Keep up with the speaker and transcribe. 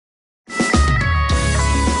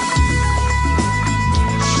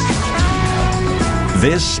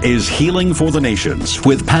This is Healing for the Nations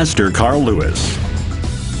with Pastor Carl Lewis.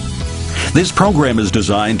 This program is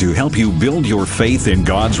designed to help you build your faith in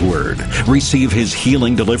God's Word, receive His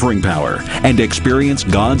healing delivering power, and experience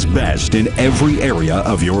God's best in every area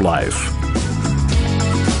of your life.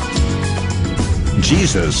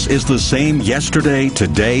 Jesus is the same yesterday,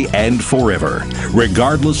 today, and forever.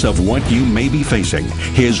 Regardless of what you may be facing,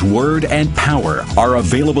 His Word and power are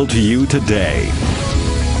available to you today.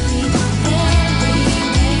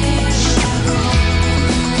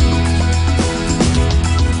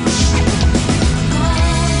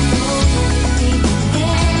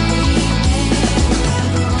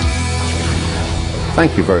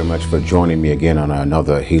 Thank you very much for joining me again on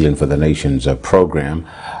another Healing for the Nations program.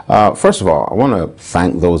 First of all, I want to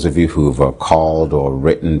thank those of you who've called or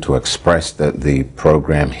written to express that the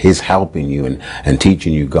program is helping you and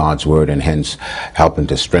teaching you God's Word, and hence helping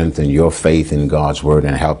to strengthen your faith in God's Word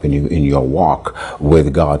and helping you in your walk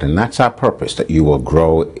with God. And that's our purpose, that you will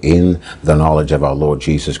grow in the knowledge of our Lord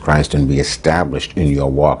Jesus Christ and be established in your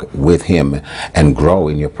walk with Him and grow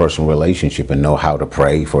in your personal relationship and know how to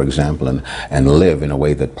pray, for example, and live in a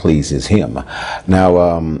way that pleases Him. Now,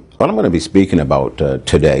 what I'm going to be speaking about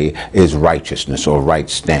today is righteousness or right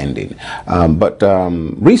standing. But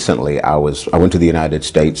recently I went to the United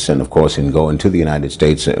States, and of course in going to the United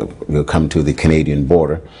States, you come to the Canadian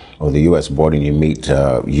border or the U.S. border, and you meet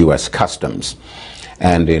U.S. Customs.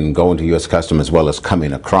 And in going to U.S. Customs, as well as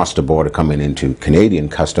coming across the border, coming into Canadian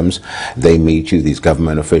Customs, they meet you, these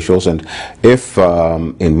government officials. And if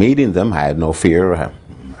in meeting them, I had no fear.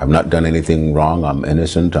 I've not done anything wrong. I'm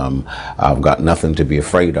innocent. I've got nothing to be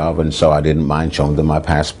afraid of, and so I didn't mind showing them my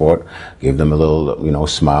passport, give them a little,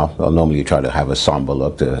 smile. Well, normally you try to have a somber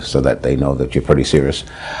look so that they know that you're pretty serious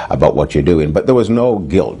about what you're doing. But there was no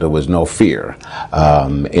guilt. There was no fear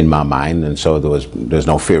in my mind, and so there's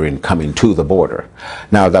no fear in coming to the border.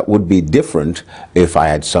 Now, that would be different if I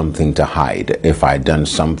had something to hide, if I had done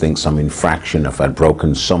something, some infraction, if I'd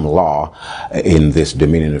broken some law in this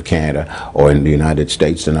Dominion of Canada or in the United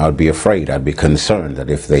States. And I would be afraid. I'd be concerned that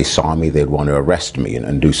if they saw me, they'd want to arrest me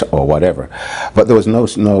and do so, or whatever. But there was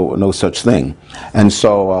no such thing. And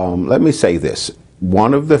so let me say this.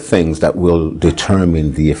 One of the things that will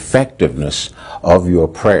determine the effectiveness of your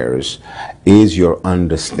prayers is your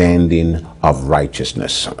understanding of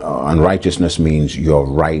righteousness. And righteousness means your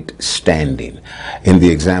right standing. In the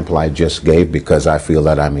example I just gave, because I feel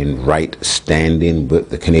that I'm in right standing with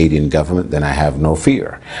the Canadian government, then I have no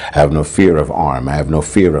fear. I have no fear of harm. I have no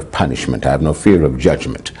fear of punishment. I have no fear of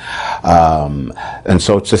judgment. And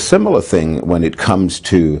so it's a similar thing when it comes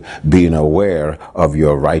to being aware of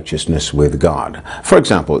your righteousness with God. For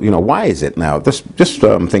example, why is it now, just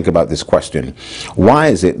think about this question. Why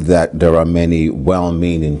is it that there are many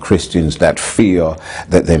well-meaning Christians that feel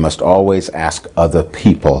that they must always ask other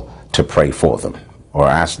people to pray for them, or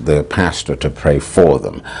ask the pastor to pray for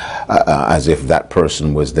them, as if that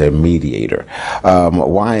person was their mediator?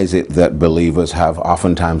 Why is it that believers have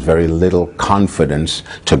oftentimes very little confidence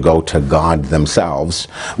to go to God themselves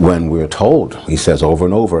when we're told, He says over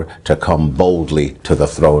and over, to come boldly to the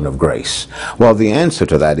throne of grace? Well, the answer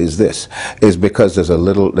to that is this, is because there's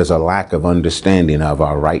a lack of understanding of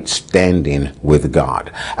our right standing with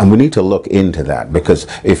God. And we need to look into that, because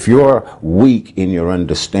if you're weak in your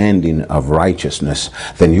understanding of righteousness,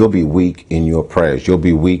 then you'll be weak in your prayers. You'll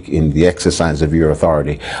be weak in the exercise of your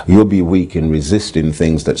authority. You'll be weak in resisting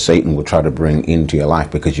things that Satan will try to bring into your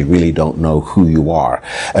life, because you really don't know who you are.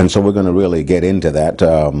 And so we're going to really get into that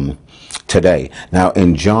today. Now,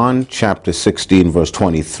 in John chapter 16, verse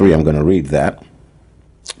 23, I'm going to read that.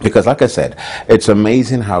 Because like I said, it's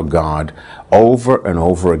amazing how God, over and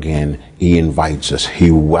over again, He invites us,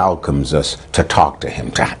 He welcomes us to talk to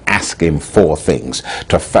Him, to ask Him for things,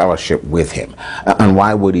 to fellowship with Him. And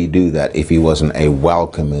why would He do that if He wasn't a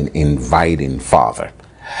welcoming, inviting Father?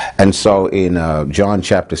 And so in John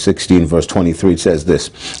chapter 16, verse 23, it says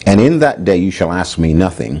this, "And in that day you shall ask me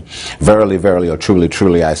nothing. Verily, verily, or truly,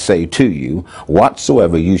 truly, I say to you,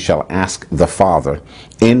 whatsoever you shall ask the Father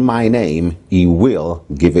in my name, He will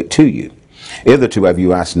give it to you. Hitherto have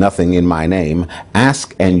you asked nothing in my name.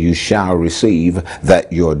 Ask, and you shall receive,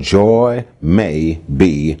 that your joy may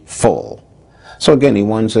be full." So again, He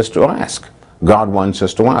wants us to ask. God wants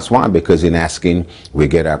us to ask. Why? Because in asking, we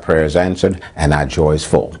get our prayers answered and our joy is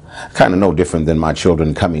full. Kind of no different than my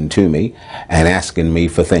children coming to me and asking me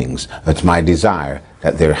for things. It's my desire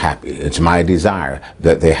that they're happy. It's my desire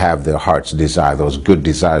that they have their heart's desire, those good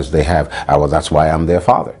desires they have. Well, that's why I'm their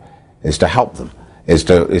father, is to help them, is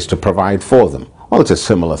to provide for them. Well, it's a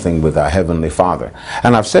similar thing with our Heavenly Father.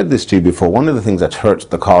 And I've said this to you before. One of the things that hurts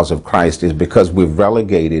the cause of Christ is because we've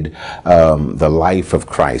relegated the life of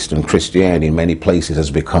Christ. And Christianity in many places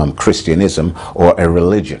has become Christianism or a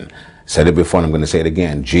religion. Said it before and I'm going to say it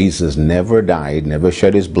again. Jesus never died, never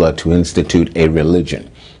shed his blood to institute a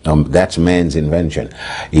religion. That's man's invention.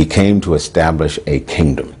 He came to establish a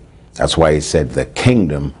kingdom. That's why he said the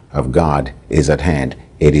kingdom of God is at hand.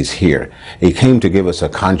 It is here. He came to give us a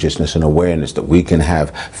consciousness and awareness that we can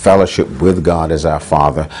have fellowship with God as our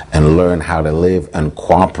Father and learn how to live and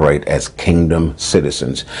cooperate as kingdom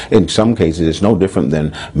citizens. In some cases, it's no different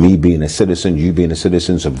than me being a citizen, you being a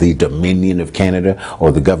citizen of the Dominion of Canada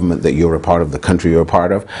or the government that you're a part of, the country you're a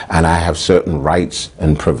part of, and I have certain rights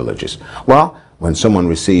and privileges. Well, when someone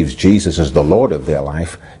receives Jesus as the Lord of their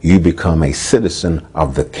life, you become a citizen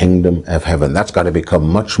of the kingdom of heaven. That's got to become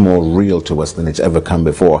much more real to us than it's ever come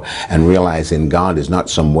before. And realizing God is not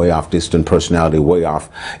some way off distant personality, way off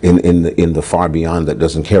in the far beyond that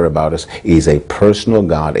doesn't care about us. He's a personal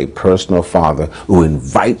God, a personal Father who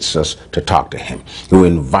invites us to talk to him, who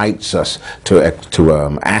invites us to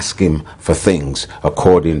ask him for things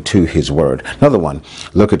according to his word. Another one,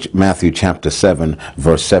 look at Matthew chapter 7,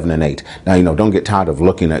 verse 7 and 8. Now, don't get tired of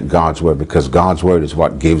looking at God's word, because God's word is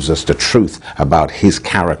what gives us the truth about his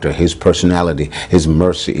character, his personality, his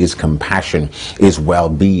mercy, his compassion, his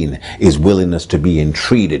well-being, his willingness to be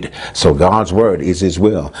entreated. So God's word is his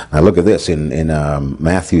will. Now look at this in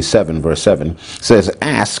Matthew 7 verse 7 says,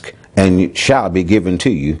 ask and it shall be given to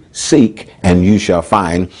you, seek and you shall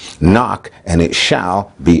find, knock and it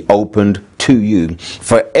shall be opened to you.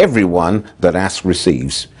 For everyone that asks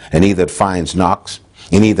receives, and he that finds knocks,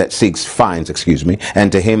 and he that seeks finds,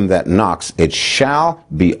 and to him that knocks it shall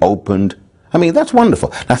be opened. I mean, that's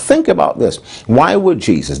wonderful. Now think about this. Why would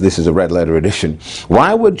Jesus, this is a red letter edition,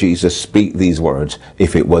 why would Jesus speak these words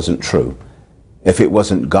if it wasn't true? If it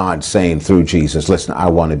wasn't God saying through Jesus, listen, I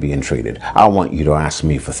want to be entreated. I want you to ask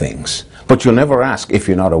me for things. But you'll never ask if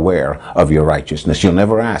you're not aware of your righteousness. You'll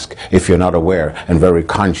never ask if you're not aware and very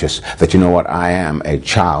conscious that, you know what, I am a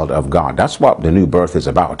child of God. That's what the new birth is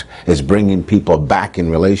about, is bringing people back in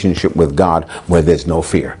relationship with God where there's no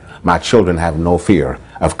fear. My children have no fear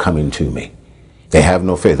of coming to me. They have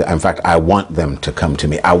no fear. In fact, I want them to come to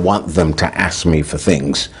me. I want them to ask me for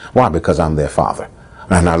things. Why? Because I'm their Father.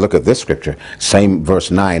 And now look at this scripture, same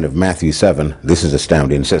verse 9 of Matthew 7. This is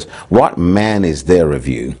astounding. It says, what man is there of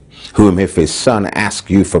you, whom if his son asks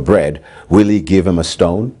you for bread, will he give him a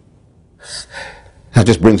stone? That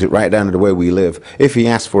just brings it right down to the way we live. If he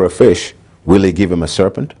asks for a fish, will he give him a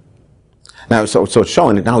serpent? Now, so it's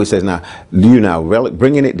showing it. Now he says,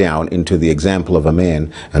 bringing it down into the example of a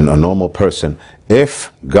man and a normal person.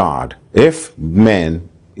 If man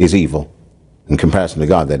is evil, in comparison to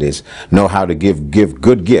God, that is, know how to give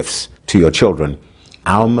good gifts to your children,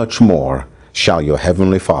 how much more shall your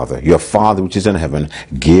heavenly Father, your Father which is in heaven,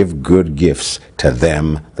 give good gifts to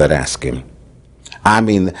them that ask him? I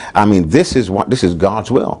mean, this is God's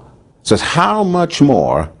will. It says, how much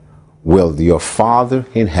more will your Father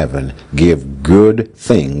in heaven give good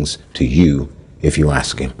things to you if you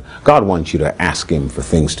ask him? God wants you to ask him for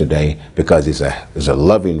things today because he's a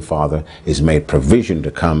loving Father. He's made provision to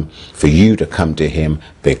come for you to come to him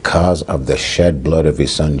because of the shed blood of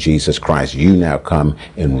his Son, Jesus Christ. You now come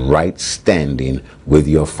in right standing with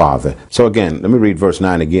your Father. So again, let me read verse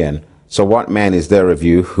 9 again. So what man is there of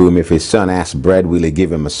you whom if his son asks bread, will he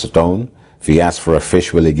give him a stone? If he asks for a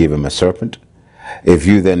fish, will he give him a serpent? If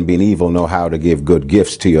you then being evil know how to give good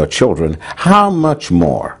gifts to your children, how much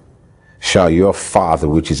more shall your Father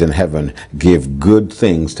which is in heaven give good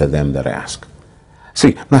things to them that ask?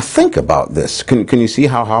 See, now think about this. Can you see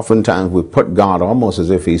how oftentimes we put God almost as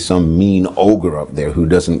if he's some mean ogre up there who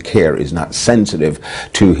doesn't care, is not sensitive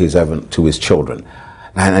to his children?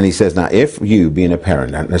 And he says, now, if you, being a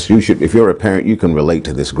parent, if you're a parent, you can relate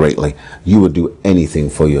to this greatly. You would do anything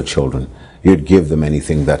for your children. You'd give them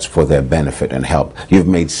anything that's for their benefit and help. You've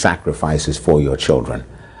made sacrifices for your children.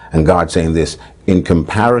 And God's saying this, in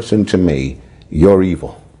comparison to me, you're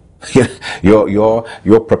evil.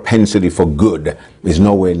 Your propensity for good is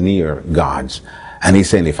nowhere near God's. And he's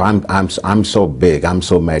saying, if I'm so big, I'm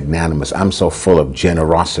so magnanimous, I'm so full of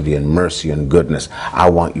generosity and mercy and goodness, I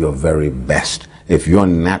want your very best. If your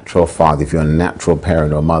natural father, if your natural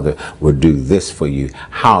parent or mother would do this for you,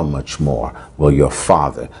 how much more will your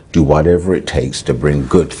Father do whatever it takes to bring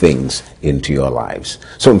good things into your lives?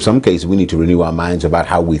 So in some cases, we need to renew our minds about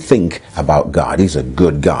how we think about God. He's a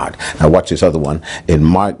good God. Now watch this other one. In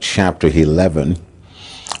Mark chapter 11,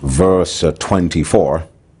 verse 24,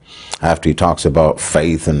 after he talks about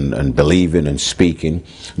faith and believing and speaking,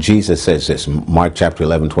 Jesus says this, Mark chapter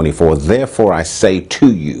 11:24, therefore I say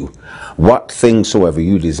to you, what things soever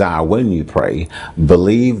you desire when you pray,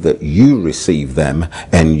 believe that you receive them,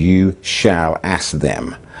 and you shall ask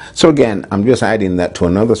them. So again, I'm just adding that to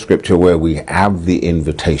another scripture where we have the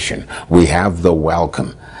invitation, we have the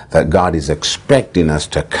welcome, that God is expecting us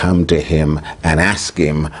to come to him and ask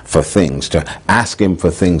him for things,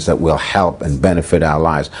 that will help and benefit our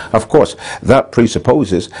lives. Of course, that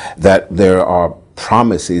presupposes that there are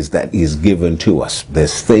promises that he's given to us.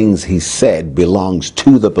 There's things he said belongs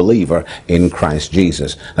to the believer in Christ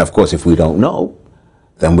Jesus. Now, of course, if we don't know,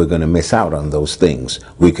 then we're going to miss out on those things.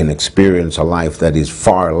 We can experience a life that is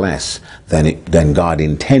far less than God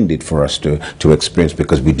intended for us to experience,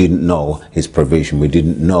 because we didn't know his provision. We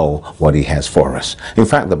didn't know what he has for us. In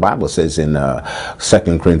fact, the Bible says in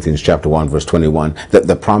 2 Corinthians chapter 1, verse 21, that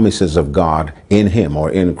the promises of God in him,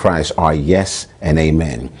 or in Christ, are yes and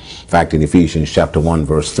amen. In fact, in Ephesians chapter 1,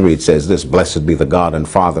 verse 3, it says this, blessed be the God and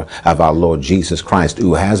Father of our Lord Jesus Christ,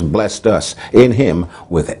 who has blessed us in him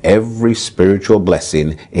with every spiritual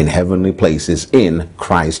blessing in heavenly places in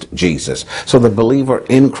Christ Jesus. So the believer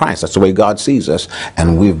in Christ, that's the way God sees us,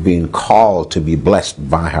 and we've been called to be blessed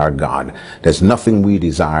by our God. There's nothing we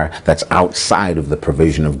desire that's outside of the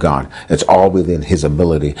provision of God. It's all within his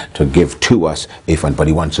ability to give to us, but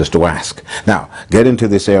he wants us to ask. Now, get into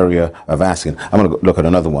this area of asking. I'm going to look at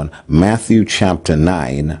another one. Matthew chapter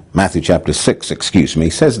 6,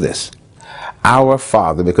 says this. Our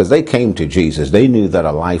Father, because they came to Jesus, they knew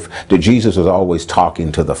that Jesus was always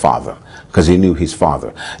talking to the Father, because he knew his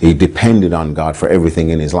Father. He depended on God for everything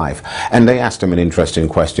in his life. And they asked him an interesting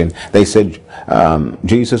question. They said,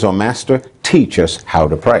 Jesus, or Master, teach us how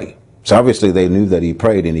to pray. So obviously they knew that he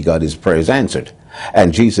prayed and he got his prayers answered.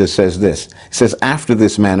 And Jesus says this, he says, after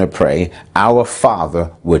this manner pray, our Father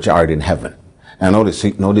which art in heaven. And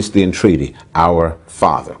notice the entreaty, our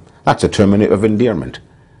Father. That's a term of endearment.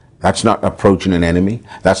 That's not approaching an enemy.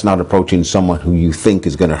 That's not approaching someone who you think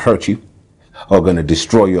is going to hurt you or going to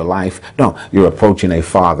destroy your life. No, you're approaching a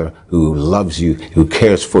Father who loves you, who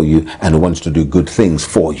cares for you, and who wants to do good things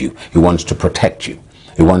for you. He wants to protect you.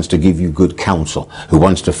 He wants to give you good counsel. Who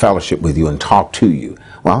wants to fellowship with you and talk to you.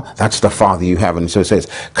 Well, that's the Father you have. And so it says,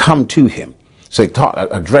 come to him. So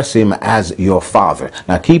address him as your Father.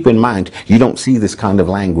 Now keep in mind, you don't see this kind of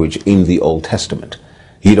language in the Old Testament.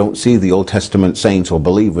 You don't see the Old Testament saints or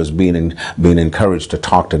believers being encouraged to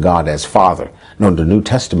talk to God as Father. No, in the New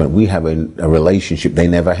Testament, we have a relationship they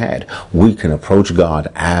never had. We can approach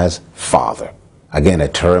God as Father. Again, a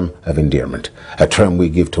term of endearment, a term we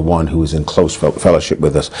give to one who is in close fellowship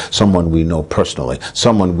with us, someone we know personally,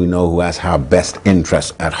 someone we know who has our best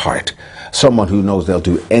interests at heart, someone who knows they'll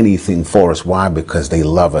do anything for us. Why? Because they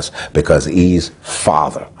love us, because he's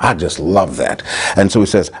Father. I just love that. And so he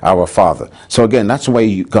says, our Father. So again, that's the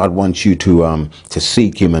way God wants you to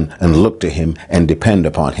seek him and look to him and depend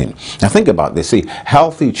upon him. Now think about this. See,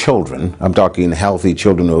 healthy children, I'm talking healthy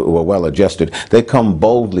children who are well adjusted, they come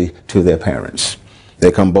boldly to their parents.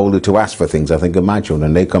 They come boldly to ask for things. I think of my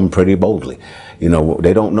children, they come pretty boldly. You know,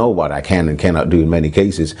 they don't know what I can and cannot do in many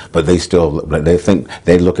cases, but they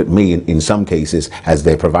look at me in some cases as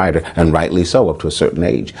their provider, and rightly so up to a certain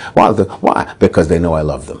age. Why? Because they know I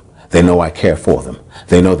love them. They know I care for them.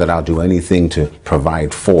 They know that I'll do anything to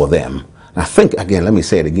provide for them. Now think again, let me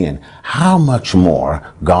say it again. How much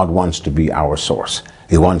more God wants to be our source.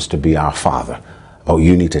 He wants to be our Father. Oh,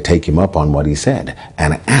 you need to take him up on what he said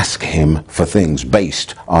and ask him for things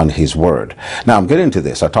based on his word. Now, I'm getting to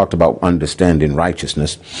this. I talked about understanding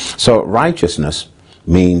righteousness. So righteousness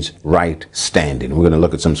means right standing. We're going to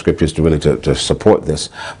look at some scriptures to support this,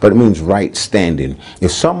 but it means right standing. If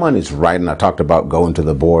someone is right, and I talked about going to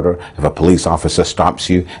the border, if a police officer stops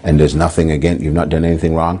you and there's nothing against, you've not done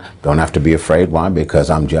anything wrong, don't have to be afraid. Why? Because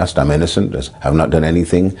I'm just, I'm innocent, have not done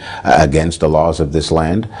anything against the laws of this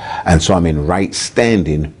land, and so I'm in right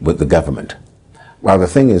standing with the government. Well, the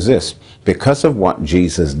thing is this, because of what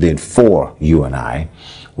Jesus did for you and I,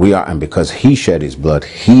 and because he shed his blood,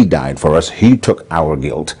 he died for us, he took our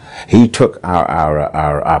guilt, he took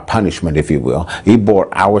our punishment, if you will. He bore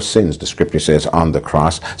our sins, the scripture says, on the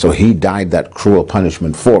cross. So he died that cruel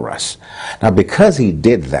punishment for us. Now, because he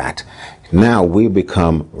did that, now we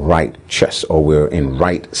become righteous, or we're in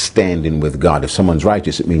right standing with God. If someone's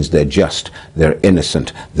righteous, it means they're just, they're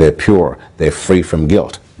innocent, they're pure, they're free from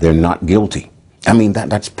guilt, they're not guilty. I mean,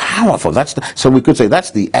 that's powerful. So we could say that's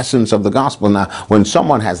the essence of the gospel. Now, when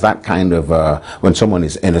someone has that kind of, when someone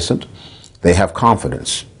is innocent, they have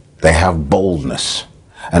confidence, they have boldness.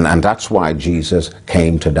 And that's why Jesus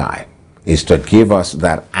came to die. is to give us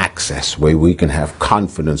that access where we can have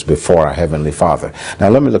confidence before our Heavenly Father. Now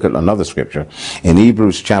let me look at another scripture in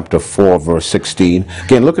Hebrews chapter 4 verse 16.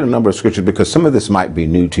 Again, look at a number of scriptures because some of this might be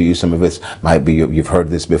new to you. Some of this might be you've heard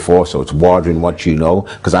this before, so it's watering what you know,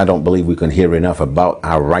 because I don't believe we can hear enough about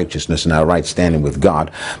our righteousness and our right standing with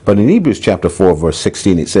God. But in Hebrews chapter 4 verse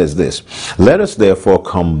 16 it says this: "Let us therefore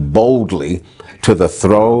come boldly to the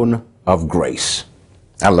throne of grace."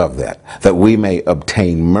 I love that we may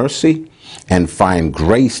obtain mercy and find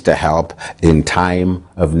grace to help in time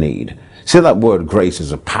of need. See, that word grace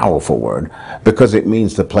is a powerful word because it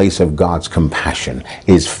means the place of God's compassion,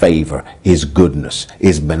 His favor, His goodness,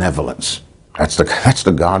 His benevolence. That's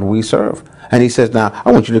the God we serve. And He says, now,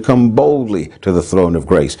 I want you to come boldly to the throne of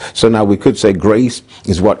grace. So now we could say grace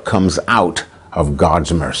is what comes out of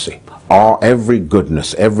God's mercy. Every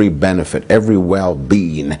goodness, every benefit, every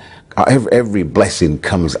well-being, every blessing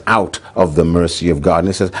comes out of the mercy of God. And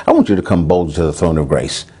He says, I want you to come boldly to the throne of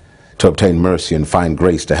grace to obtain mercy and find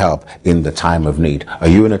grace to help in the time of need. Are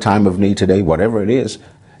you in a time of need today? Whatever it is,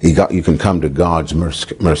 you can come to God's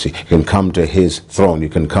mercy. You can come to His throne. You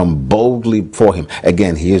can come boldly for Him.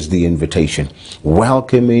 Again, here's the invitation,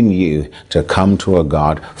 welcoming you to come to a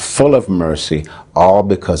God full of mercy, all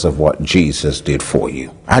because of what Jesus did for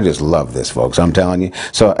you. I just love this, folks. I'm telling you.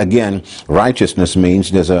 So again, righteousness means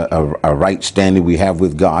there's a right standing we have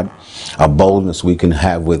with God, a boldness we can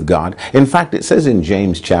have with God. In fact, it says in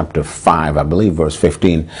James chapter 5, I believe verse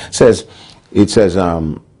 15, it says,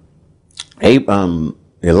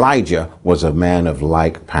 Elijah was a man of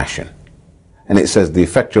like passion. And it says, the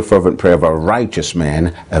effectual fervent prayer of a righteous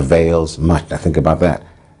man avails much. Now think about that.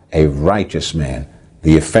 A righteous man.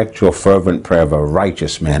 The effectual fervent prayer of a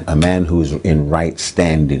righteous man, a man who is in right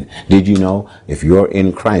standing. Did you know, if you're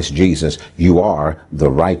in Christ Jesus, you are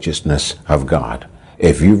the righteousness of God.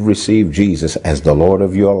 If you've received Jesus as the Lord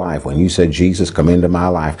of your life, when you said, Jesus, come into my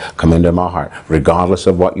life, come into my heart, regardless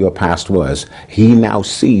of what your past was, He now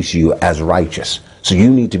sees you as righteous. So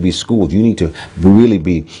you need to be schooled. You need to really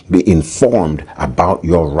be informed about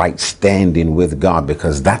your right standing with God,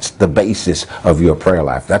 because that's the basis of your prayer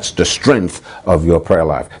life. That's the strength of your prayer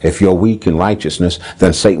life. If you're weak in righteousness,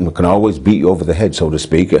 then Satan can always beat you over the head, so to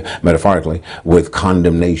speak, metaphorically, with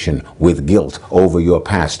condemnation, with guilt over your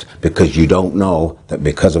past, because you don't know that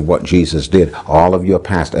because of what Jesus did, all of your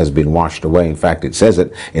past has been washed away. In fact, it says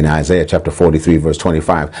it in Isaiah chapter 43, verse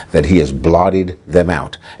 25, that He has blotted them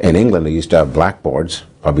out. In England, they used to have blackboards.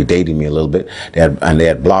 Probably dating me a little bit. They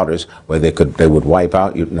had blotters where they would wipe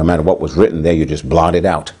out. No matter what was written there, you just blot it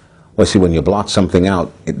out. Well, see, when you blot something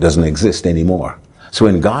out, it doesn't exist anymore. So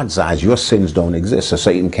in God's eyes, your sins don't exist. So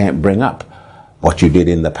Satan can't bring up what you did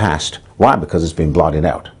in the past. Why? Because it's been blotted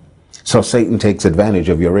out. So Satan takes advantage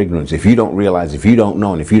of your ignorance. If you don't realize, if you don't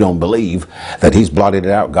know, and if you don't believe that He's blotted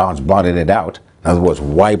it out, God's blotted it out, in other words,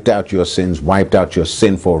 wiped out your sins, wiped out your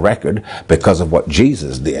sinful record because of what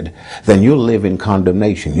Jesus did, then you'll live in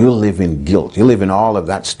condemnation. You'll live in guilt. You'll live in all of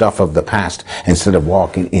that stuff of the past instead of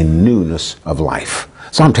walking in newness of life.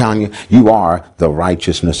 So I'm telling you, you are the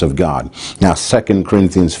righteousness of God. Now, 2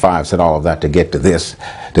 Corinthians 5 said all of that to get to this.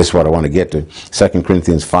 This is what I want to get to. 2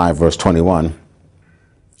 Corinthians 5 verse 21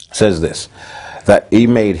 says this, that He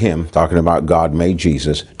made Him, talking about God made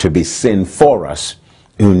Jesus, to be sin for us,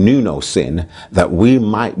 who knew no sin, that we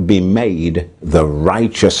might be made the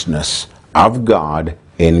righteousness of God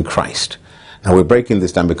in Christ. Now we're breaking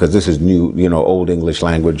this down because this is new, Old English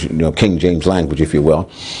language, King James language, if you will.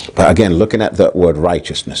 But again, looking at that word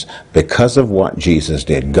righteousness, because of what Jesus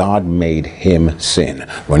did, God made Him sin.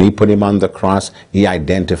 When He put Him on the cross, He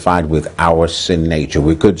identified with our sin nature.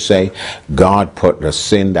 We could say God put the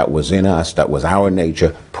sin that was in us, that was our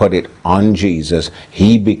nature, put it on Jesus.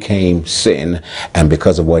 He became sin. And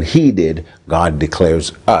because of what He did, God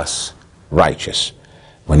declares us righteous.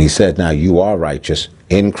 When He said, now you are righteous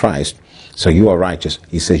in Christ, so you are righteous.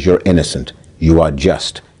 He says you're innocent, you are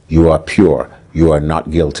just, you are pure, you are not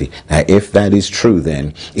guilty. Now, if that is true,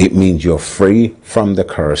 then it means you're free from the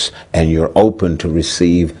curse and you're open to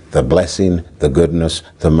receive the blessing, the goodness,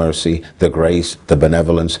 the mercy, the grace, the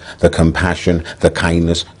benevolence, the compassion, the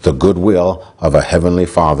kindness, the goodwill of a heavenly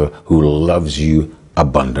Father who loves you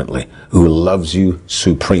abundantly, who loves you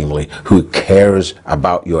supremely, who cares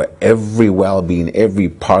about your every well-being, every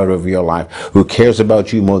part of your life, who cares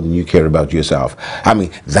about you more than you care about yourself. I mean,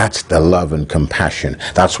 that's the love and compassion.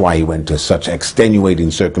 That's why He went to such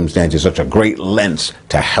extenuating circumstances, such a great lengths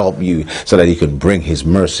to help you so that He could bring His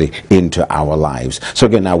mercy into our lives. So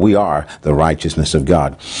again, now we are the righteousness of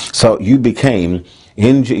God. So you became,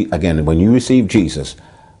 again, when you received Jesus,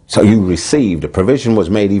 so you received, a provision was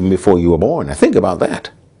made even before you were born. Now think about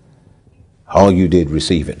that. All you did,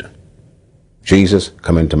 receive it. Jesus,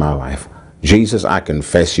 come into my life. Jesus, I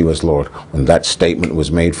confess you as Lord. When that statement was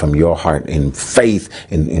made from your heart in faith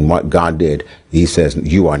in what God did, he says,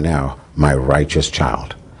 you are now my righteous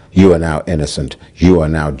child. You are now innocent. You are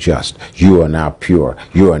now just. You are now pure.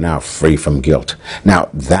 You are now free from guilt. Now,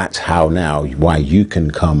 that's how now why you can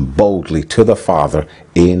come boldly to the Father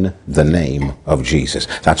in the name of Jesus.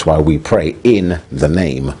 That's why we pray in the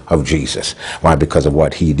name of Jesus. Why? Because of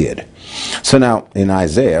what he did. So now in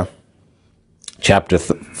Isaiah chapter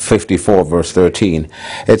 54, verse 13,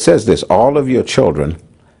 it says this, all of your children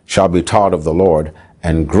shall be taught of the Lord,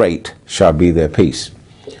 and great shall be their peace.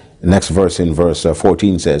 The next verse in verse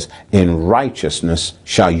 14 says, in righteousness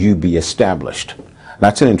shall you be established.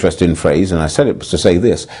 That's an interesting phrase, and I said it to say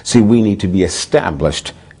this. See, we need to be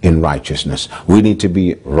established in righteousness. We need to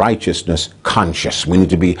be righteousness conscious. We need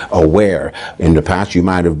to be aware. In the past, you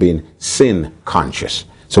might have been sin conscious.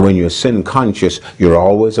 So when you're sin conscious, you're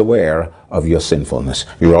always aware of your sinfulness.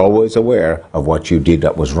 You're always aware of what you did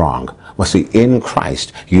that was wrong. Well, see, in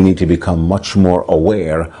Christ, you need to become much more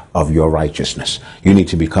aware of your righteousness. You need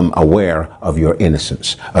to become aware of your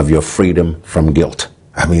innocence, of your freedom from guilt.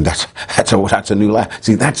 I mean, that's a new life.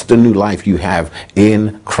 See, that's the new life you have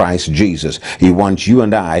in Christ Jesus. He wants you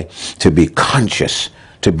and I to be conscious,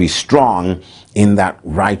 to be strong in that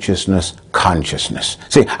righteousness consciousness.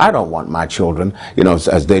 See, I don't want my children,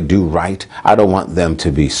 as they do right, I don't want them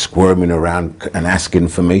to be squirming around and asking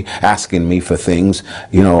me for things,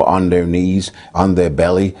 on their knees, on their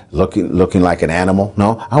belly, looking like an animal.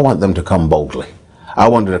 No, I want them to come boldly. I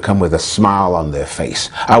want them to come with a smile on their face.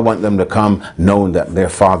 I want them to come knowing that their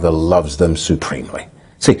Father loves them supremely.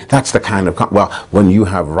 See, that's the kind of, when you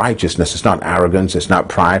have righteousness, it's not arrogance, it's not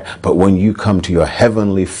pride, but when you come to your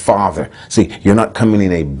heavenly Father, see, you're not coming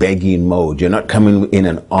in a begging mode. You're not coming in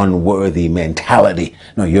an unworthy mentality.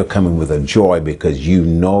 No, you're coming with a joy because you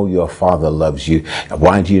know your Father loves you.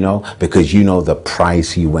 Why do you know? Because you know the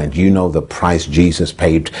price he went. You know the price Jesus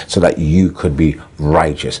paid so that you could be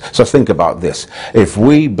righteous. So think about this. If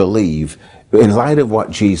we believe, in light of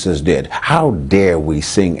what Jesus did, how dare we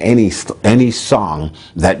sing any song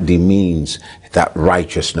that demeans that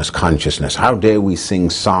righteousness consciousness? How dare we sing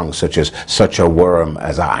songs such as Such a Worm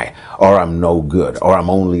as I, or I'm No Good, or I'm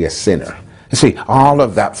Only a Sinner? You see, all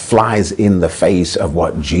of that flies in the face of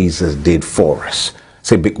what Jesus did for us.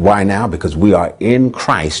 See, why now? Because we are in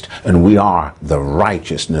Christ and we are the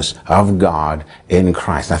righteousness of God in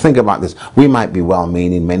Christ. Now think about this. We might be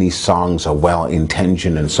well-meaning. Many songs are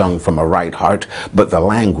well-intentioned and sung from a right heart, but the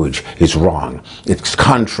language is wrong. It's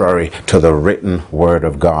contrary to the written word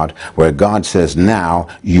of God, where God says, now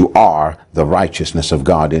you are the righteousness of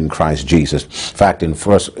God in Christ Jesus. In fact,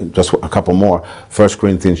 just a couple more, 1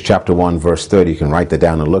 Corinthians chapter 1, verse 30, you can write that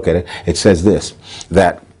down and look at it. It says this,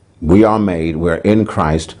 that we're in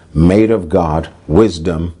Christ, made of God,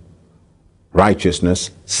 wisdom,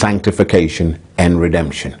 righteousness, sanctification, and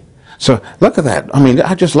redemption. So look at that. I mean,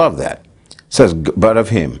 I just love that. It says, but of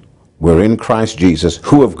him, we're in Christ Jesus,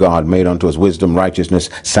 who of God made unto us wisdom,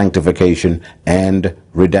 righteousness, sanctification, and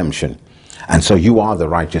redemption. And so you are the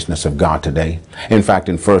righteousness of God today. In fact,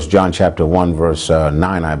 in 1 John chapter 1, verse 9,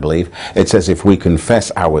 I believe, it says, if we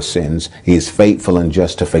confess our sins, he is faithful and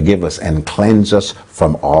just to forgive us and cleanse us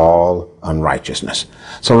from all unrighteousness.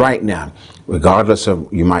 So right now, regardless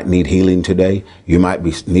of, you might need healing today, you might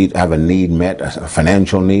have a need met, a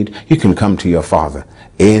financial need, you can come to your Father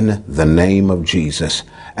in the name of Jesus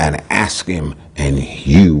and ask him, and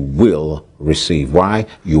you will receive. Why?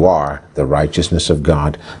 You are the righteousness of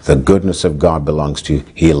God. The goodness of God belongs to you.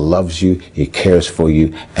 He loves you. He cares for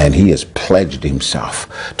you. And he has pledged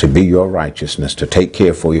himself to be your righteousness, to take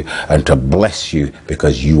care for you, and to bless you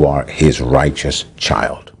because you are his righteous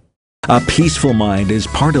child. A peaceful mind is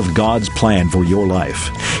part of God's plan for your life.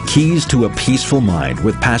 Keys to a Peaceful Mind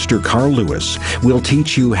with Pastor Carl Lewis will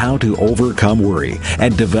teach you how to overcome worry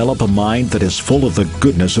and develop a mind that is full of the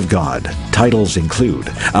goodness of God. Titles include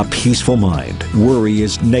A Peaceful Mind, Worry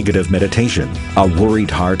is Negative Meditation, A Worried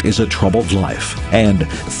Heart is a Troubled Life, and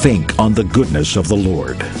Think on the Goodness of the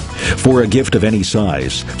Lord. For a gift of any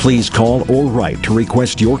size, please call or write to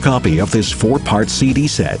request your copy of this 4-part CD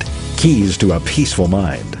set, Keys to a Peaceful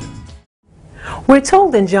Mind. We're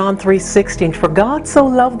told in John 3:16, for God so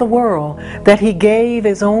loved the world that he gave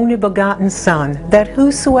his only begotten Son, that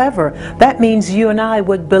whosoever, that means you and I,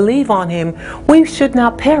 would believe on him, we should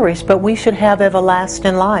not perish, but we should have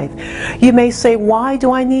everlasting life. You may say, why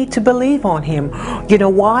do I need to believe on him?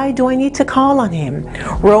 Why do I need to call on him?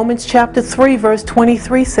 Romans chapter 3, verse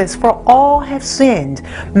 23 says, for all have sinned,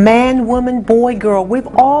 man, woman, boy, girl, we've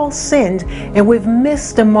all sinned, and we've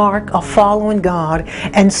missed the mark of following God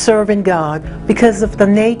and serving God, because because of the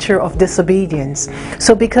nature of disobedience.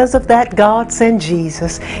 So because of that, God sent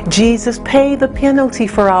Jesus. Jesus paid the penalty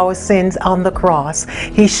for our sins on the cross.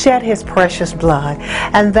 He shed his precious blood.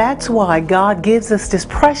 And that's why God gives us this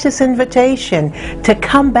precious invitation to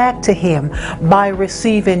come back to him by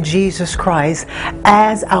receiving Jesus Christ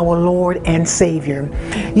as our Lord and Savior.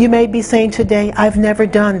 You may be saying today, I've never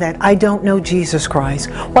done that. I don't know Jesus Christ.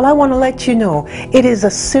 Well, I want to let you know it is a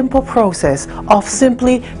simple process of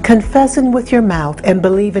simply confessing with your mouth and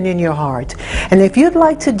believing in your heart. And if you'd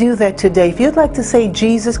like to do that today, if you'd like to say,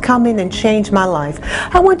 Jesus, come in and change my life,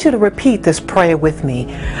 I want you to repeat this prayer with me.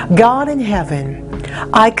 God in heaven,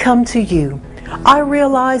 I come to you. I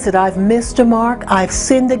realize that I've missed a mark, I've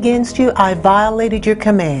sinned against you, I've violated your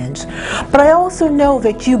commands. But I also know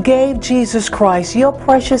that you gave Jesus Christ, your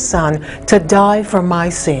precious Son, to die for my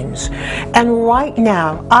sins. And right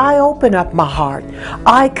now, I open up my heart,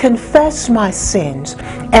 I confess my sins,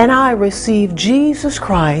 and I receive Jesus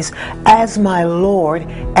Christ as my Lord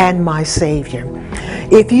and my Savior.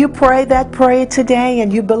 If you pray that prayer today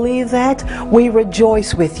and you believe that, we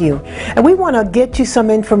rejoice with you. And we want to get you some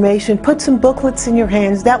information, put some booklets in your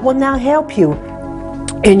hands that will now help you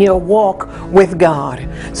in your walk with God.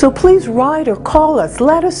 So please write or call us.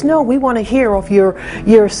 Let us know. We want to hear of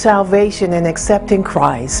your salvation and accepting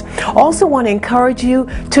Christ. Also want to encourage you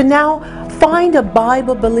to now find a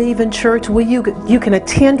Bible-believing church where you can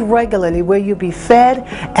attend regularly, where you'll be fed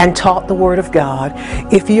and taught the Word of God.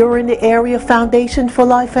 If you're in the area of Foundation for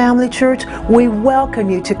Life Family Church, we welcome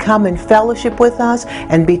you to come and fellowship with us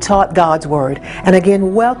and be taught God's Word. And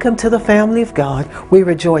again, welcome to the family of God. We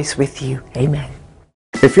rejoice with you. Amen.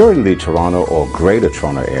 If you're in the Toronto or Greater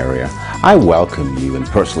Toronto area, I welcome you and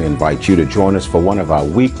personally invite you to join us for one of our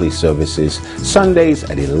weekly services, Sundays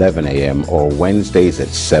at 11 a.m. or Wednesdays at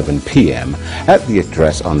 7 p.m. at the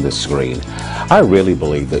address on the screen. I really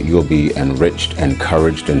believe that you'll be enriched,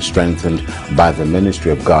 encouraged, and strengthened by the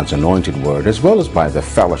ministry of God's anointed word, as well as by the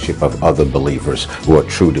fellowship of other believers who are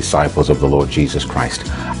true disciples of the Lord Jesus Christ.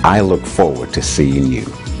 I look forward to seeing you.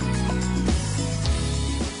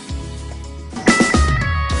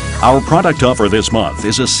 Our product offer this month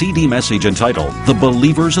is a CD message entitled The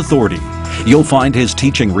Believer's Authority. You'll find his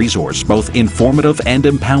teaching resource both informative and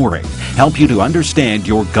empowering, help you to understand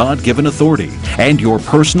your God-given authority and your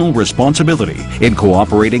personal responsibility in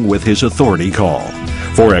cooperating with his authority call.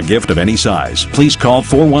 For a gift of any size, please call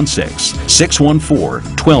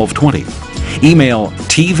 416-614-1220. Email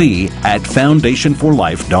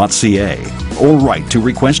tv@foundationforlife.ca or write to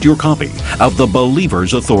request your copy of The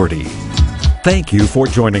Believer's Authority. Thank you for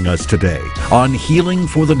joining us today on Healing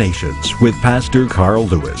for the Nations with Pastor Carl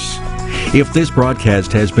Lewis. If this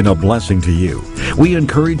broadcast has been a blessing to you, we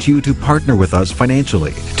encourage you to partner with us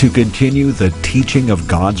financially to continue the teaching of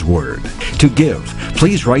God's Word. To give,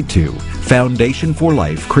 please write to Foundation for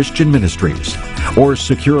Life Christian Ministries or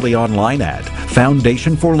securely online at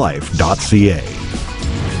foundationforlife.ca.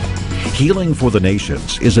 Healing for the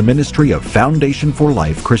Nations is a ministry of Foundation for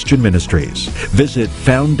Life Christian Ministries. Visit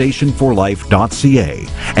foundationforlife.ca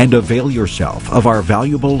and avail yourself of our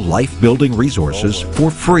valuable life-building resources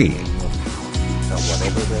for free.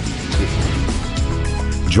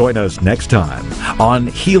 Join us next time on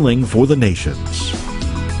Healing for the Nations.